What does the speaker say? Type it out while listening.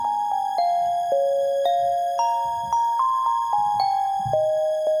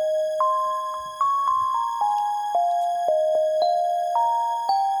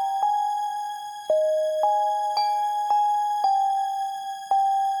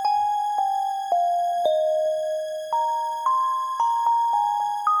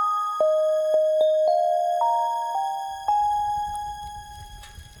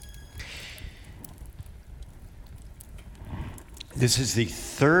This is the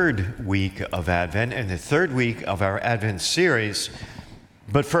third week of Advent and the third week of our Advent series.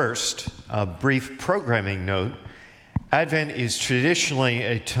 But first, a brief programming note. Advent is traditionally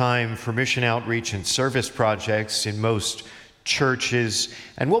a time for mission outreach and service projects in most churches,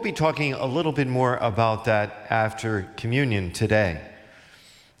 and we'll be talking a little bit more about that after communion today.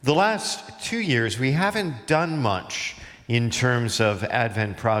 The last 2 years, we haven't done much in terms of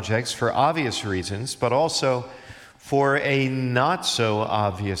Advent projects for obvious reasons, but also for a not so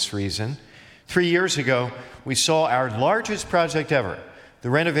obvious reason. 3 years ago, we saw our largest project ever, the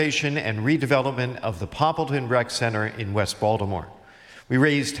renovation and redevelopment of the Poppleton Rec Center in West Baltimore. We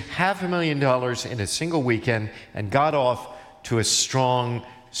raised $500,000 in a single weekend and got off to a strong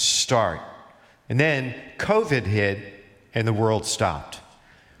start. And then COVID hit and the world stopped.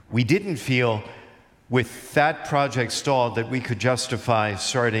 We didn't feel, with that project stalled, that we could justify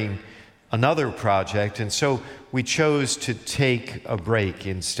starting another project, and so we chose to take a break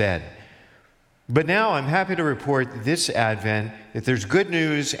instead. But now I'm happy to report this Advent that there's good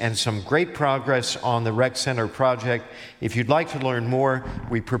news and some great progress on the Rec Center project. If you'd like to learn more,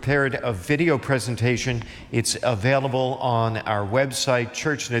 we prepared a video presentation. It's available on our website,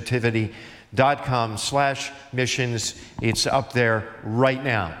 churchnativity.com/missions. It's up there right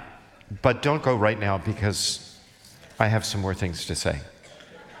now. But don't go right now because I have some more things to say.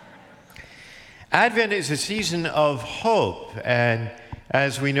 Advent is a season of hope, and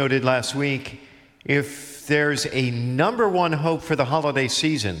as we noted last week, if there's a number one hope for the holiday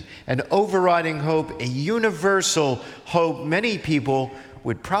season, an overriding hope, a universal hope, many people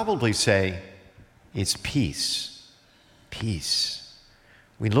would probably say it's peace. Peace.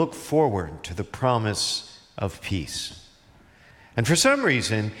 We look forward to the promise of peace. And for some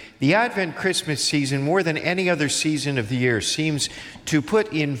reason, the Advent Christmas season, more than any other season of the year, seems to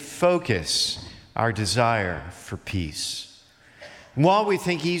put in focus our desire for peace. While we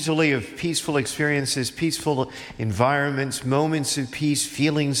think easily of peaceful experiences, peaceful environments, moments of peace,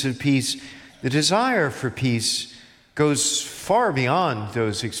 feelings of peace, the desire for peace goes far beyond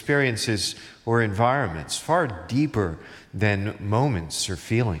those experiences or environments, far deeper than moments or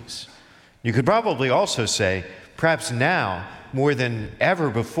feelings. You could probably also say, perhaps now, more than ever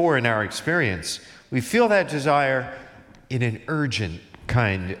before in our experience, we feel that desire in an urgent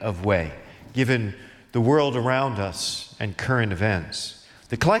kind of way, given the world around us and current events.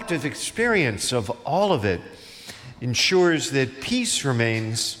 The collective experience of all of it ensures that peace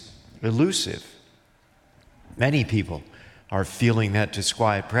remains elusive. Many people are feeling that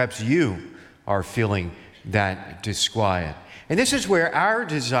disquiet. Perhaps you are feeling that disquiet. And this is where our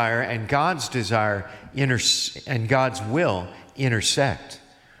desire and God's desire and God's will intersect.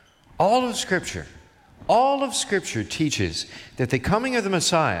 All of Scripture teaches that the coming of the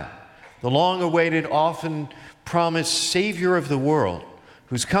Messiah, the long-awaited, often promised Savior of the world,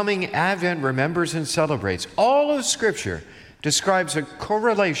 whose coming Advent remembers and celebrates, all of Scripture describes a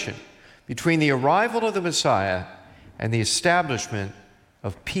correlation between the arrival of the Messiah and the establishment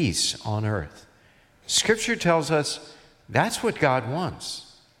of peace on earth. Scripture tells us that's what God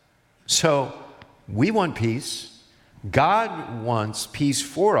wants. So we want peace. God wants peace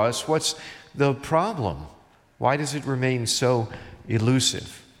for us. What's the problem? Why does it remain so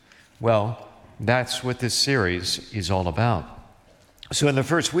elusive? Well, that's what this series is all about. So in the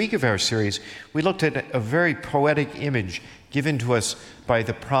first week of our series, we looked at a very poetic image given to us by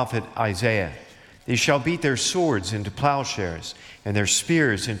the prophet Isaiah. They shall beat their swords into plowshares and their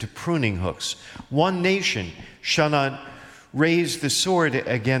spears into pruning hooks. One nation shall not raise the sword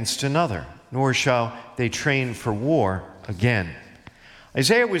against another, nor shall they train for war again.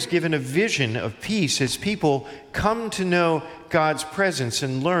 Isaiah was given a vision of peace as people come to know God's presence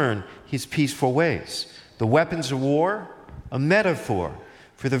and learn his peaceful ways. The weapons of war, a metaphor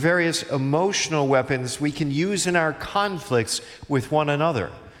for the various emotional weapons we can use in our conflicts with one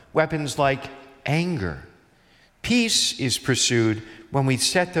another. Weapons like anger. Peace is pursued when we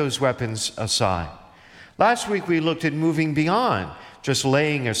set those weapons aside. Last week we looked at moving beyond just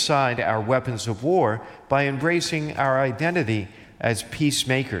laying aside our weapons of war by embracing our identity as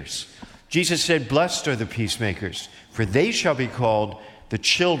peacemakers. Jesus said, "Blessed are the peacemakers, for they shall be called the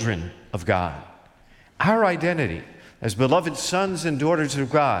children of God." Our identity as beloved sons and daughters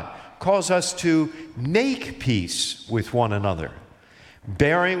of God calls us to make peace with one another,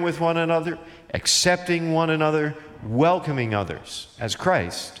 bearing with one another, accepting one another, welcoming others, as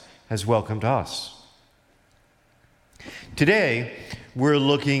Christ has welcomed us. Today, we're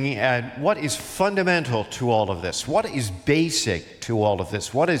looking at what is fundamental to all of this, what is basic to all of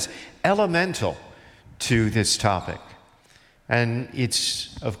this, what is elemental to this topic. And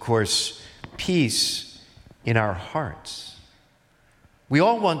it's, of course, peace in our hearts. We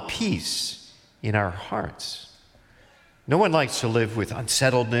all want peace in our hearts. No one likes to live with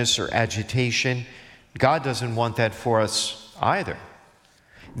unsettledness or agitation. God doesn't want that for us either.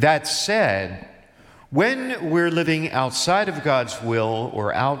 That said, when we're living outside of God's will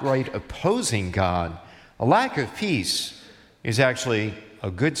or outright opposing God, a lack of peace is actually a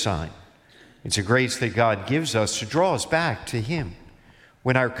good sign. It's a grace that God gives us to draw us back to Him.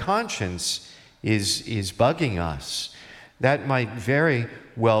 When our conscience is bugging us, that might very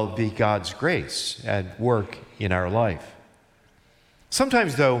well be God's grace at work in our life.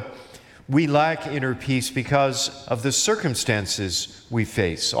 Sometimes, though, we lack inner peace because of the circumstances we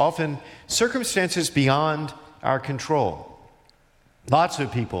face, often circumstances beyond our control. Lots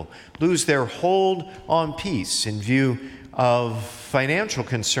of people lose their hold on peace in view of financial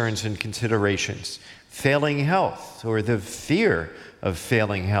concerns and considerations, failing health or the fear of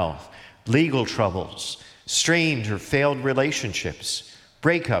failing health, legal troubles, strained or failed relationships,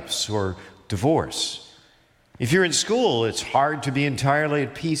 breakups or divorce. If you're in school, it's hard to be entirely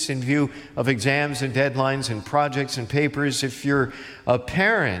at peace in view of exams and deadlines and projects and papers. If you're a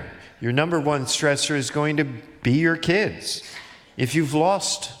parent, your number one stressor is going to be your kids. If you've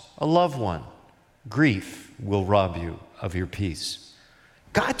lost a loved one, grief will rob you of your peace.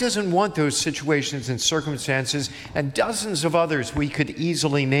 God doesn't want those situations and circumstances and dozens of others we could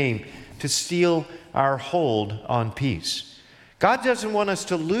easily name to steal our hold on peace. God doesn't want us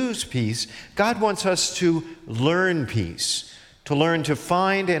to lose peace. God wants us to learn peace, to learn to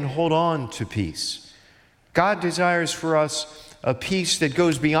find and hold on to peace. God desires for us a peace that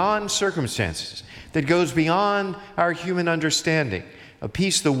goes beyond circumstances, that goes beyond our human understanding, a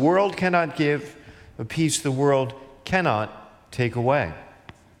peace the world cannot give, a peace the world cannot take away.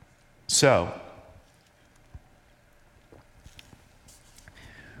 So,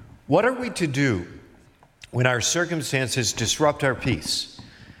 what are we to do when our circumstances disrupt our peace,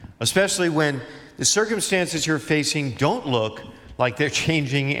 especially when the circumstances you're facing don't look like they're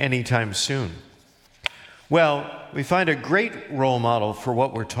changing anytime soon? Well, we find a great role model for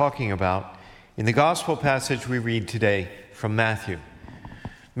what we're talking about in the gospel passage we read today from Matthew.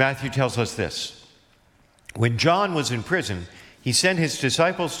 Matthew tells us this: when John was in prison, he sent his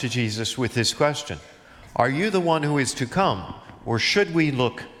disciples to Jesus with this question: "Are you the one who is to come, or should we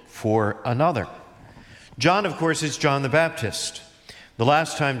look for another?" John, of course, is John the Baptist. The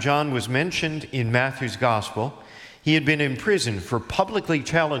last time John was mentioned in Matthew's gospel, he had been in prison for publicly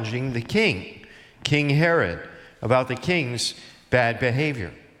challenging the king, King Herod, about the king's bad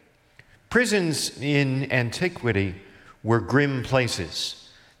behavior. Prisons in antiquity were grim places.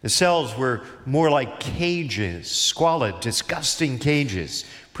 The cells were more like cages, squalid, disgusting cages.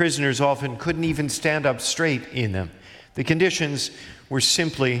 Prisoners often couldn't even stand up straight in them. The conditions were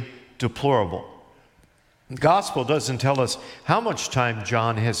simply deplorable. The gospel doesn't tell us how much time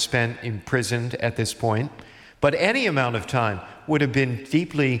John has spent imprisoned at this point, but any amount of time would have been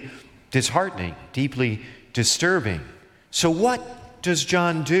deeply disheartening, deeply disturbing. So what does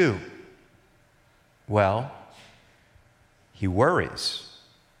John do? Well, he worries.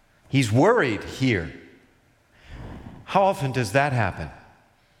 He's worried here. How often does that happen?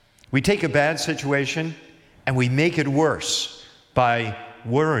 We take a bad situation and we make it worse by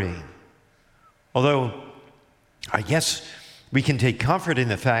worrying. Although, I guess we can take comfort in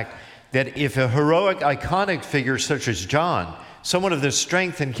the fact that if a heroic, iconic figure such as John, someone of the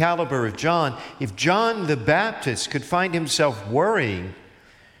strength and caliber of John, if John the Baptist could find himself worrying,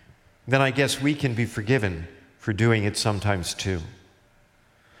 then I guess we can be forgiven for doing it sometimes too.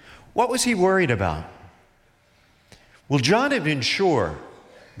 What was he worried about? Well, John had been sure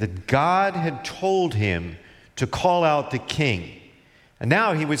that God had told him to call out the king, and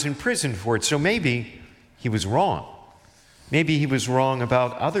now he was in prison for it, so maybe he was wrong. Maybe he was wrong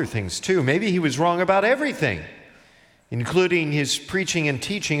about other things too. Maybe he was wrong about everything, including his preaching and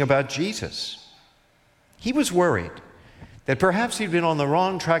teaching about Jesus. He was worried that perhaps he'd been on the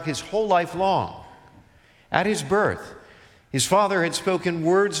wrong track his whole life long. At his birth, his father had spoken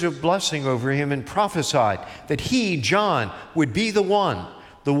words of blessing over him and prophesied that he, John, would be the one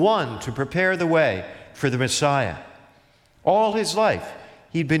to prepare the way for the Messiah. All his life,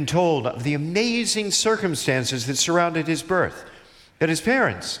 he'd been told of the amazing circumstances that surrounded his birth, that his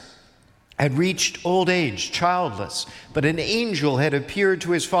parents had reached old age, childless, but an angel had appeared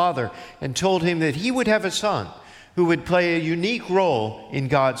to his father and told him that he would have a son who would play a unique role in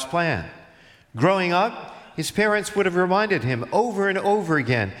God's plan. Growing up, his parents would have reminded him over and over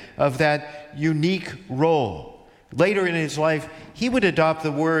again of that unique role. Later in his life, he would adopt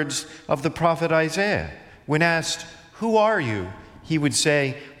the words of the prophet Isaiah. When asked, "Who are you?" he would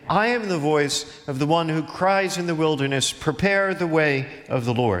say, I am the voice of the one who cries in the wilderness, prepare the way of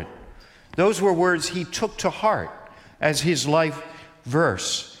the Lord. Those were words he took to heart as his life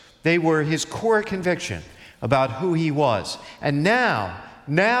verse. They were his core conviction about who he was. And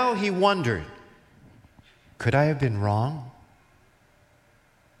now he wondered, could I have been wrong?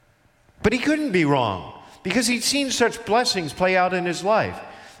 But he couldn't be wrong, because he'd seen such blessings play out in his life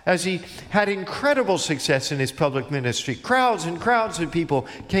as he had incredible success in his public ministry. Crowds and crowds of people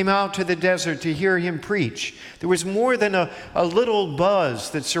came out to the desert to hear him preach. There was more than a little buzz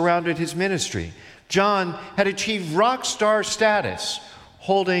that surrounded his ministry. John had achieved rock star status,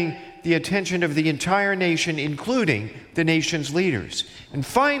 holding the attention of the entire nation, including the nation's leaders. And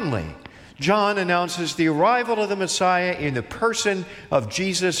finally, John announces the arrival of the Messiah in the person of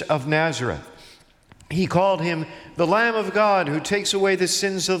Jesus of Nazareth. He called him the Lamb of God who takes away the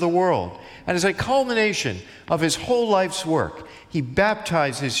sins of the world. And as a culmination of his whole life's work, he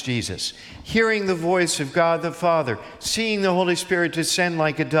baptizes Jesus, hearing the voice of God the Father, seeing the Holy Spirit descend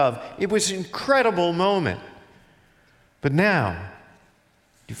like a dove. It was an incredible moment. But now,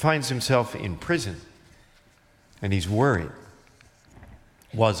 he finds himself in prison, and he's worried.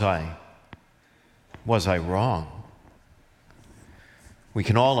 Was I wrong? We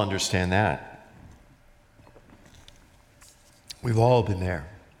can all understand that. We've all been there.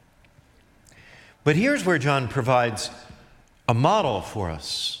 But here's where John provides a model for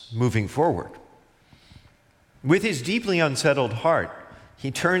us moving forward. With his deeply unsettled heart, he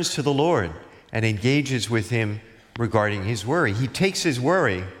turns to the Lord and engages with him regarding his worry. He takes his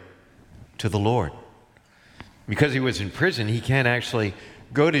worry to the Lord. Because he was in prison, he can't actually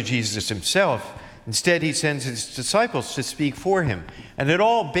go to Jesus himself. Instead, he sends his disciples to speak for him. And it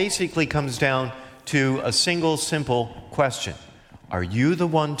all basically comes down to a single, simple question. Are you the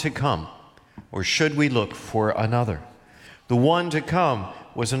one to come, or should we look for another? The one to come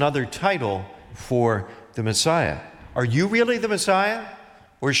was another title for the Messiah. Are you really the Messiah,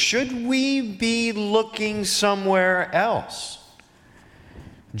 or should we be looking somewhere else?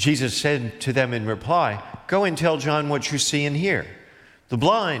 Jesus said to them in reply, go and tell John what you see and hear. The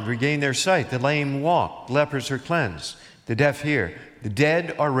blind regain their sight, the lame walk, lepers are cleansed, the deaf hear, the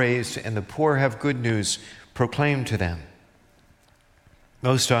dead are raised, and the poor have good news proclaimed to them.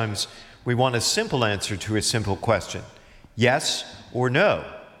 Most times, we want a simple answer to a simple question. Yes or no.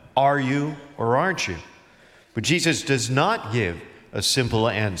 Are you or aren't you? But Jesus does not give a simple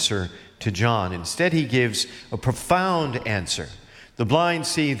answer to John. Instead, he gives a profound answer. The blind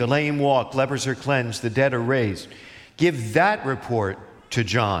see, the lame walk, lepers are cleansed, the dead are raised. Give that report to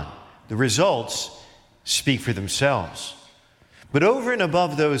John. The results speak for themselves. But over and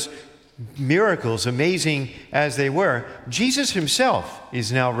above those miracles, amazing as they were, Jesus himself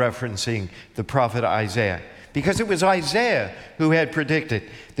is now referencing the prophet Isaiah, because it was Isaiah who had predicted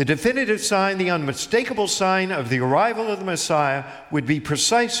the definitive sign, the unmistakable sign of the arrival of the Messiah would be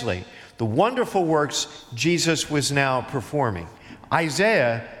precisely the wonderful works Jesus was now performing.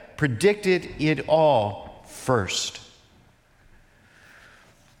 Isaiah predicted it all first.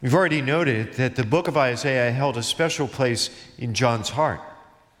 We've already noted that the book of Isaiah held a special place in John's heart.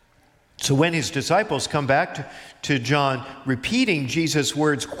 So when his disciples come back to John repeating Jesus'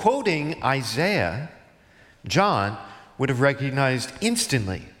 words, quoting Isaiah, John would have recognized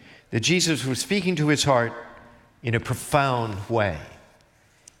instantly that Jesus was speaking to his heart in a profound way.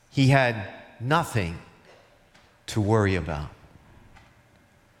 He had nothing to worry about.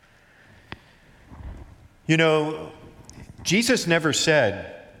 You know, Jesus never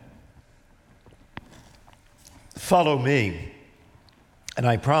said, follow me, and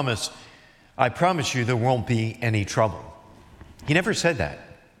I promise you there won't be any trouble. He never said that.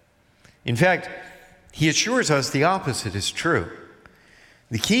 In fact, he assures us the opposite is true.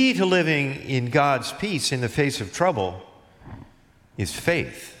 The key to living in God's peace in the face of trouble is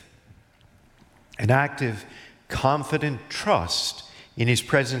faith, an active, confident trust in his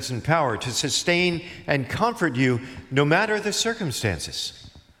presence and power to sustain and comfort you no matter the circumstances.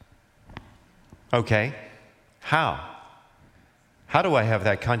 Okay, how? How do I have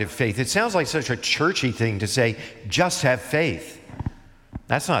that kind of faith? It sounds like such a churchy thing to say, just have faith.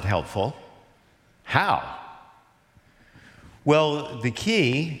 That's not helpful. How? Well, the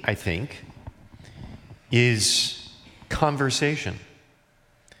key, I think, is conversation.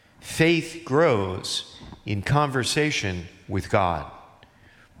 Faith grows in conversation with God,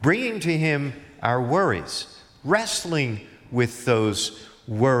 bringing to him our worries, wrestling with those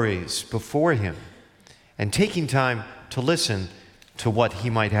worries before him, and taking time to listen to what he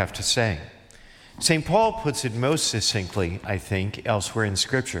might have to say. St. Paul puts it most succinctly, I think, elsewhere in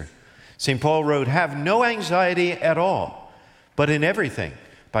Scripture. St. Paul wrote, have no anxiety at all, but in everything,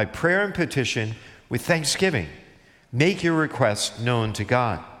 by prayer and petition with thanksgiving. Make your request known to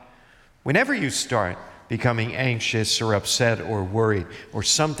God. Whenever you start becoming anxious or upset or worried, or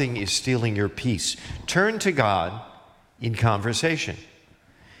something is stealing your peace, turn to God in conversation.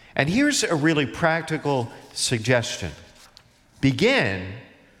 And here's a really practical suggestion. Begin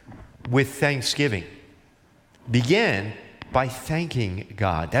with thanksgiving. Begin by thanking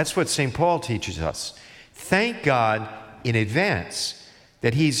God. That's what St. Paul teaches us. Thank God in advance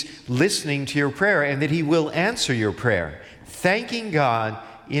that He's listening to your prayer and that He will answer your prayer. Thanking God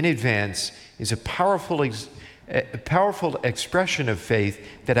in advance is a powerful expression of faith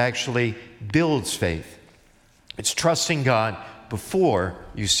that actually builds faith. It's trusting God before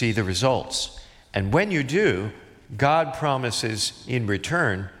you see the results. And when you do, God promises in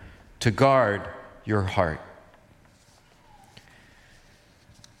return to guard your heart.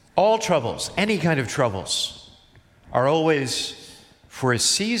 All troubles, any kind of troubles, are always for a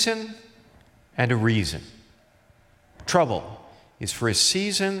season and a reason. Trouble is for a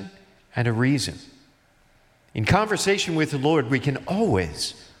season and a reason. In conversation with the Lord, we can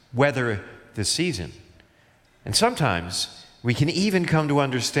always weather the season. And sometimes we can even come to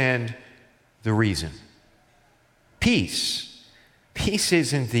understand the reason. Peace. Peace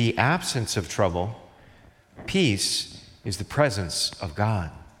isn't the absence of trouble. Peace is the presence of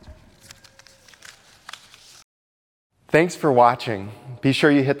God. Thanks for watching. Be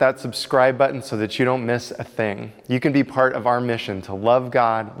sure you hit that subscribe button so that you don't miss a thing. You can be part of our mission to love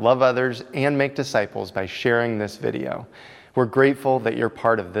God, love others, and make disciples by sharing this video. We're grateful that you're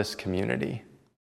part of this community.